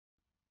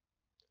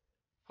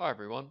Hi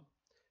everyone.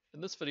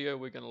 In this video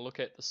we're going to look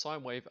at the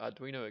Sinewave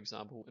Arduino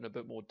example in a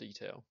bit more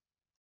detail.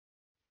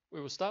 We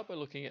will start by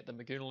looking at the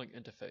MegunoLink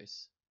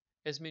interface.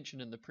 As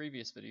mentioned in the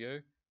previous video,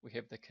 we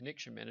have the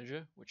connection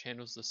manager which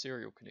handles the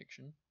serial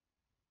connection.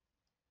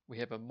 We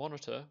have a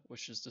monitor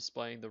which is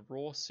displaying the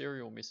raw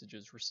serial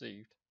messages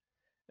received.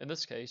 In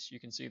this case you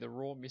can see the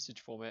raw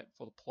message format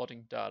for the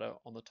plotting data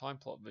on the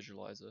TimePlot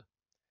visualizer.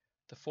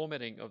 The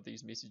formatting of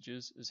these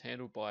messages is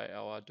handled by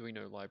our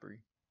Arduino library.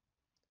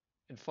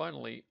 And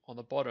finally, on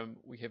the bottom,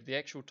 we have the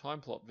actual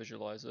TimePlot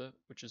visualizer,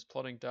 which is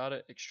plotting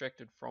data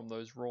extracted from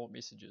those raw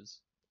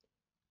messages.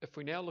 If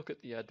we now look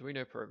at the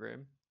Arduino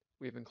program,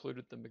 we have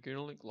included the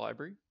MegunoLink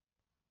library.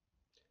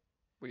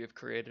 We have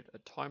created a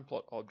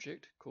TimePlot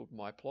object called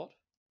MyPlot.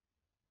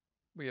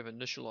 We have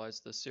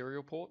initialized the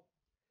serial port,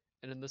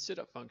 and in the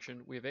setup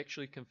function, we have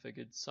actually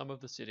configured some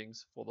of the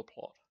settings for the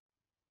plot.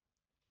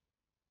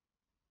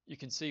 You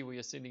can see we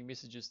are sending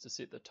messages to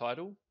set the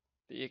title,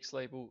 the X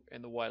label,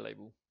 and the Y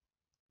label.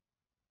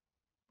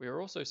 We are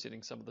also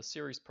setting some of the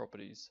series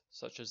properties,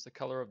 such as the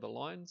color of the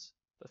lines,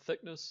 the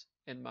thickness,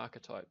 and marker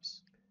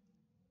types.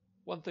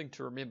 One thing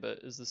to remember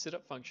is the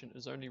setup function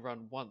is only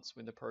run once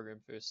when the program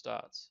first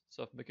starts,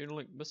 so if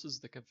MegunoLink misses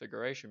the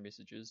configuration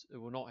messages, it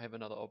will not have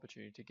another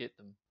opportunity to get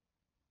them.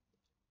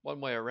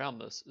 One way around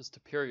this is to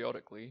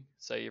periodically,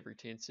 say every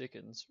 10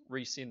 seconds,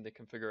 resend the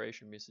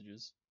configuration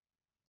messages.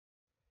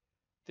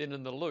 Then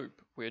in the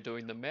loop, we are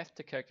doing the math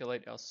to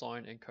calculate our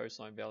sine and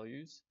cosine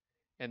values,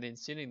 and then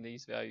sending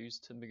these values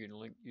to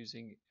MegunoLink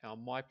using our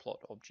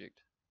MyPlot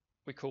object.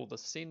 We call the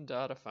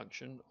sendData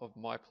function of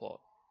MyPlot.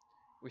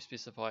 We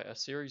specify a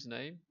series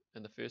name,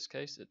 in the first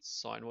case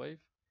it's Sinewave,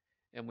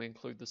 and we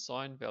include the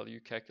sine value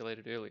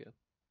calculated earlier.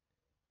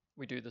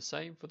 We do the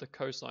same for the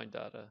cosine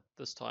data,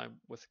 this time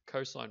with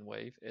cosine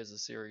wave as the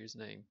series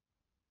name.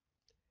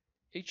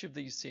 Each of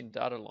these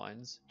sendData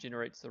lines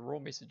generates the raw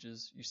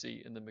messages you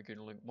see in the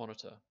MegunoLink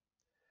monitor.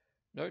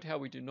 Note how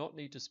we do not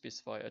need to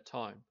specify a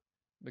time.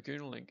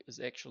 MegunoLink is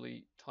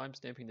actually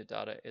timestamping the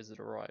data as it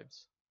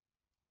arrives.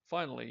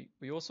 Finally,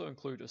 we also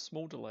include a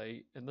small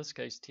delay, in this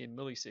case 10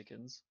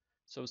 milliseconds,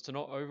 so as to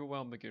not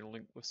overwhelm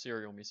MegunoLink with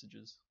serial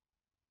messages.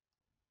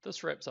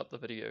 This wraps up the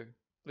video.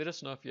 Let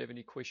us know if you have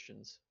any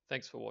questions.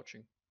 Thanks for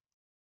watching.